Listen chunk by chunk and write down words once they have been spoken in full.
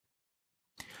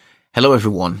Hello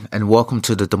everyone, and welcome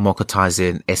to the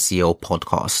Democratizing SEO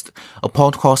podcast, a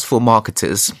podcast for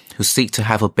marketers who seek to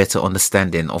have a better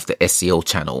understanding of the SEO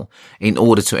channel in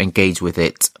order to engage with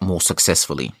it more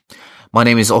successfully. My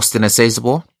name is Austin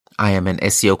Acezabo. I am an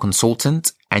SEO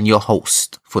consultant and your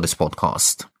host for this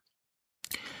podcast.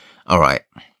 Alright,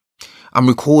 I'm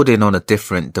recording on a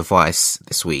different device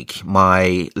this week.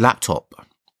 My laptop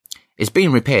is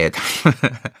being repaired,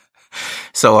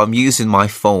 so I'm using my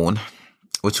phone,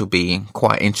 which will be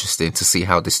quite interesting to see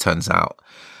how this turns out.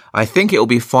 I think it'll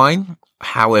be fine.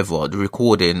 However, the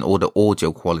recording, or the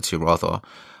audio quality rather,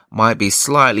 might be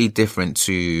slightly different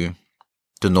to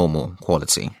the normal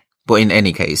quality. But in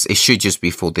any case, it should just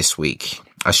be for this week.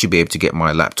 I should be able to get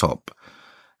my laptop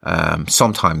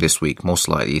sometime this week, most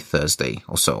likely Thursday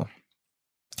or so.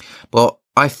 But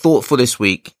I thought for this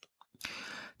week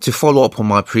to follow up on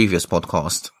my previous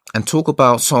podcast and talk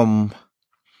about some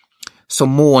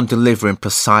more on delivering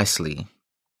precisely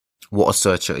what a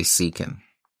searcher is seeking.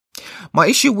 My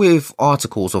issue with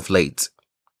articles of late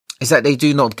is that they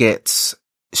do not get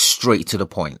straight to the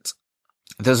point.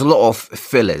 There's a lot of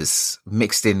fillers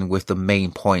mixed in with the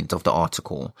main point of the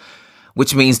article,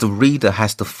 which means the reader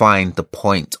has to find the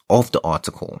point of the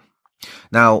article.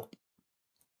 Now,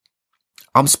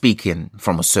 I'm speaking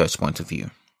from a search point of view.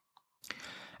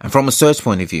 And from a search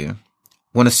point of view,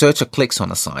 when a searcher clicks on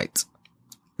a site,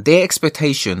 their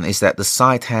expectation is that the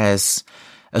site has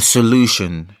a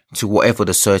solution to whatever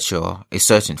the searcher is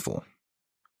searching for.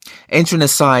 Entering a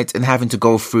site and having to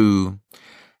go through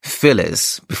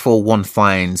fillers before one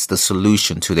finds the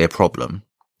solution to their problem,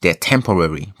 their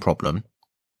temporary problem,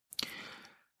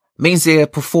 means they're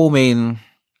performing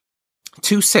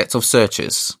two sets of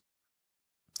searches.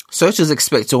 Searchers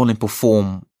expect to only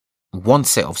perform one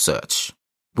set of search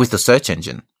with the search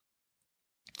engine.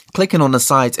 Clicking on the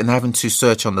site and having to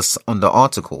search on the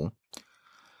article,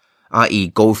 i.e.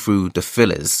 go through the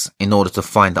fillers in order to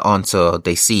find the answer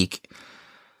they seek,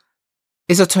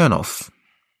 is a turnoff.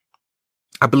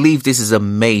 I believe this is a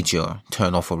major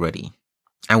turnoff already,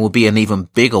 and will be an even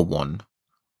bigger one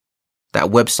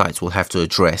that websites will have to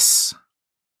address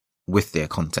with their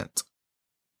content.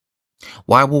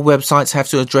 Why will websites have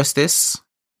to address this?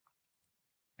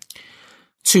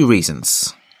 Two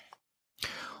reasons.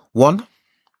 One,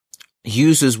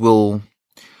 users will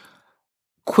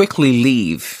quickly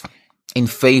leave in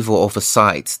favor of a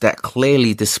site that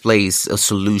clearly displays a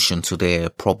solution to their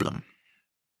problem.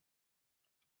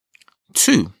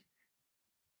 Two,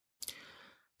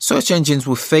 search engines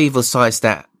will favor sites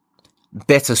that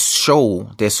better show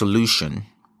their solution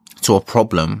to a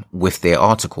problem with their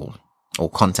article or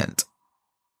content.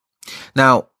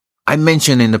 Now, I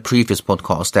mentioned in the previous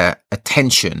podcast that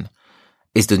attention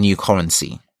is the new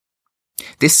currency.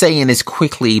 This saying is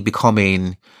quickly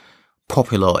becoming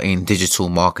popular in digital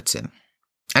marketing.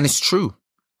 And it's true.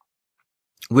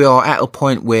 We are at a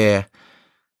point where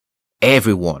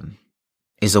everyone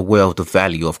is aware of the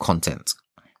value of content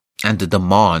and the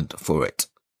demand for it.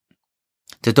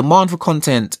 The demand for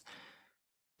content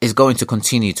is going to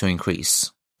continue to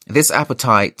increase. This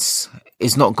appetite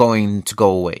is not going to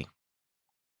go away.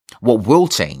 What will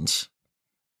change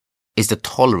is the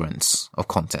tolerance of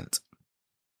content.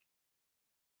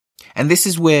 And this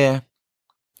is where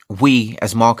we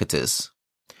as marketers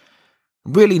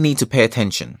really need to pay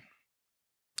attention,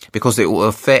 because it will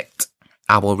affect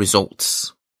our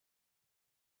results.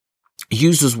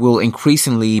 Users will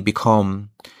increasingly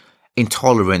become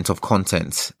intolerant of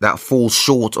content that falls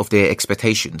short of their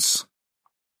expectations,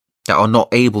 that are not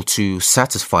able to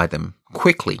satisfy them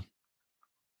quickly.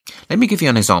 Let me give you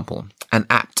an example, an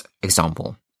apt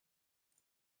example.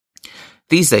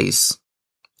 These days,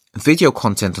 video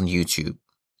content on YouTube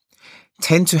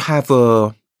tend to have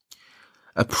a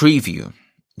preview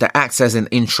that acts as an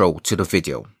intro to the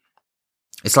video.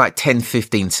 It's like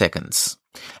 10-15 seconds.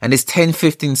 And this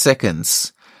 10-15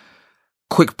 seconds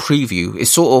quick preview is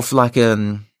sort of like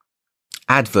an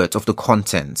advert of the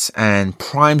content and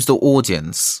primes the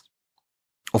audience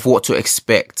of what to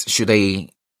expect should they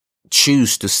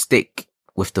choose to stick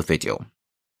with the video.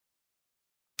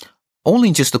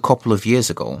 Only just a couple of years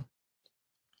ago,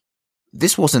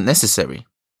 this wasn't necessary.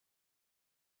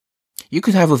 You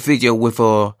could have a video with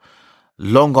a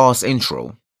long-ass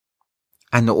intro,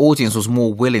 and the audience was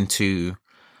more willing to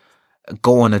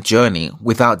go on a journey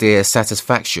without their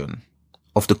satisfaction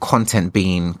of the content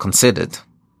being considered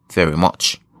very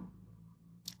much.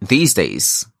 These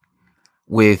days,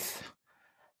 with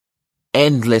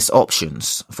endless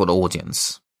options for the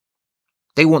audience,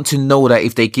 they want to know that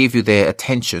if they give you their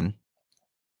attention,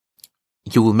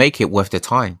 you will make it worth their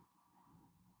time.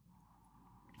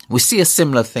 We see a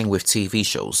similar thing with TV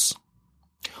shows.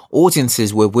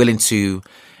 audiences were willing to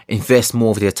invest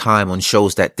more of their time on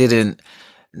shows that didn't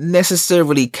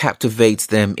necessarily captivate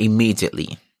them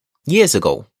immediately years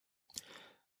ago.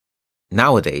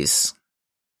 Nowadays,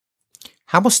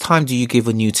 how much time do you give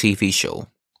a new TV show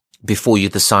before you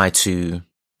decide to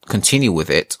continue with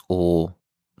it or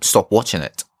stop watching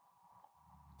it?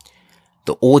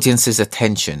 The audience's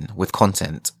attention with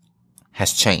content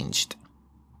has changed.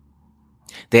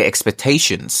 Their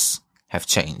expectations have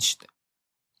changed.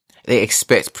 They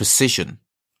expect precision.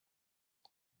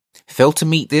 Fail to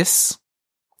meet this,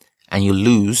 and you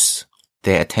lose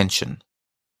their attention.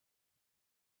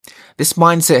 This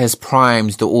mindset has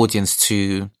primed the audience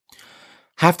to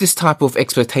have this type of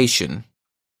expectation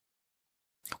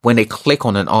when they click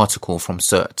on an article from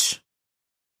search.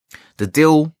 The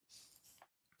deal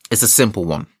is a simple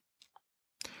one.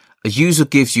 A user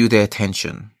gives you their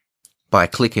attention by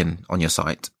clicking on your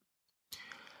site,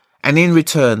 and in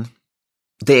return,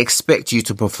 they expect you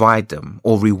to provide them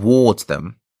or reward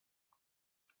them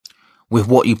with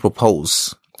what you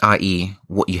propose, i.e.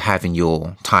 what you have in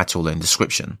your title and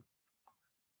description.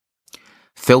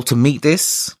 Fail to meet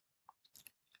this,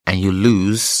 and you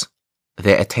lose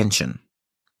their attention.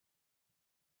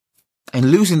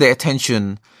 And losing their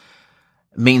attention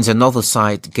means another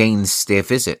site gains their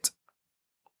visit.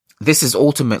 This is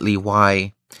ultimately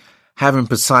why having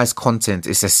precise content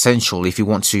is essential if you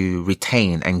want to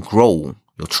retain and grow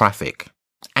your traffic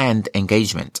and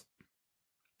engagement.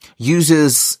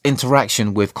 Users'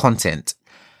 interaction with content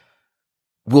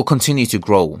will continue to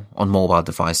grow on mobile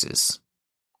devices.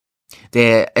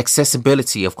 Their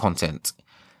accessibility of content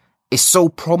is so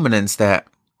prominent that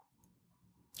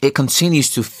it continues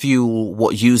to fuel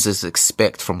what users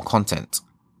expect from content: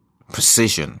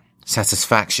 precision,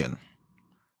 satisfaction.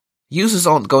 Users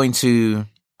aren't going to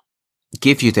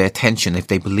give you their attention if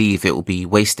they believe it will be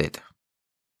wasted.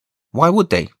 Why would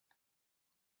they?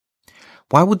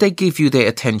 Why would they give you their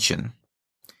attention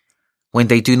when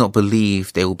they do not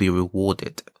believe they will be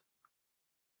rewarded?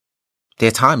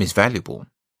 Their time is valuable,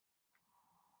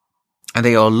 and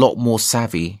they are a lot more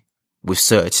savvy with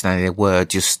search than they were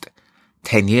just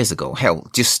 10 years ago. Hell,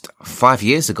 just 5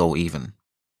 years ago even.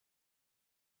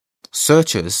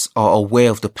 Searchers are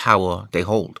aware of the power they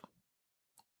hold.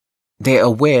 They're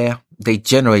aware they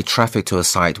generate traffic to a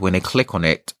site when they click on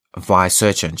it via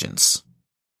search engines.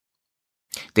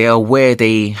 They are aware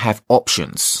they have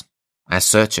options as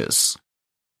searchers.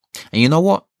 And you know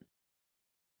what?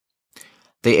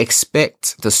 They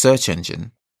expect the search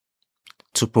engine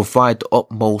to provide the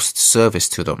utmost service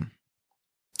to them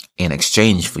in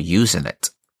exchange for using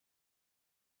it.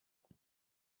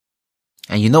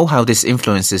 And you know how this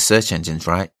influences search engines,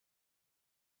 right?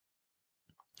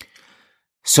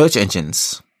 Search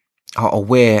engines are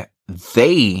aware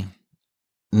they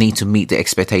need to meet the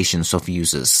expectations of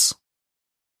users.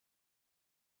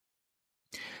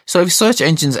 So if search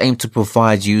engines aim to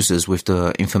provide users with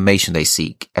the information they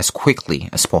seek as quickly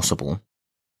as possible,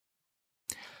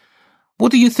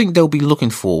 what do you think they'll be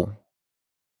looking for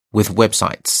with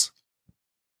websites?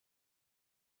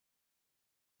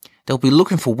 They'll be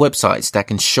looking for websites that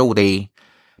can show they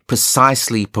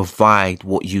precisely provide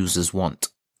what users want.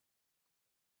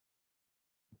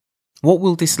 What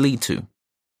will this lead to?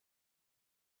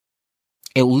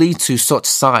 It will lead to such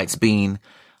sites being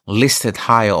listed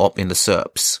higher up in the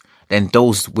SERPs than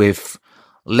those with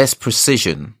less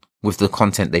precision with the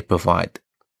content they provide.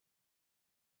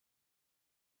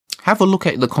 Have a look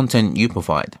at the content you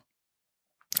provide.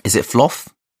 Is it fluff,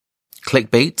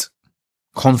 clickbait,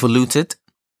 convoluted?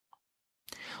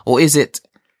 Or is it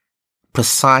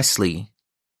precisely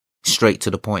straight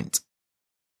to the point?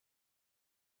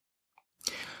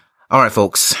 Alright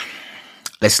folks,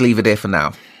 let's leave it there for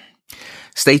now.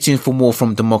 Stay tuned for more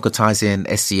from Democratizing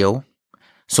SEO.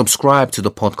 Subscribe to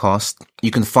the podcast. You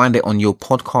can find it on your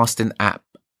podcasting app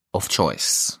of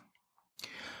choice.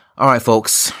 Alright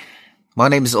folks, my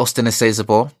name is Austin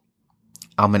Esezabor.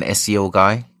 I'm an SEO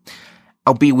guy.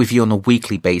 I'll be with you on a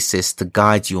weekly basis to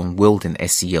guide you on wielding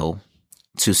SEO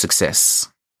to success.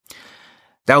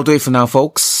 That'll do it for now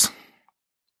folks.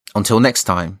 Until next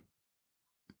time,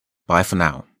 bye for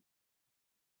now.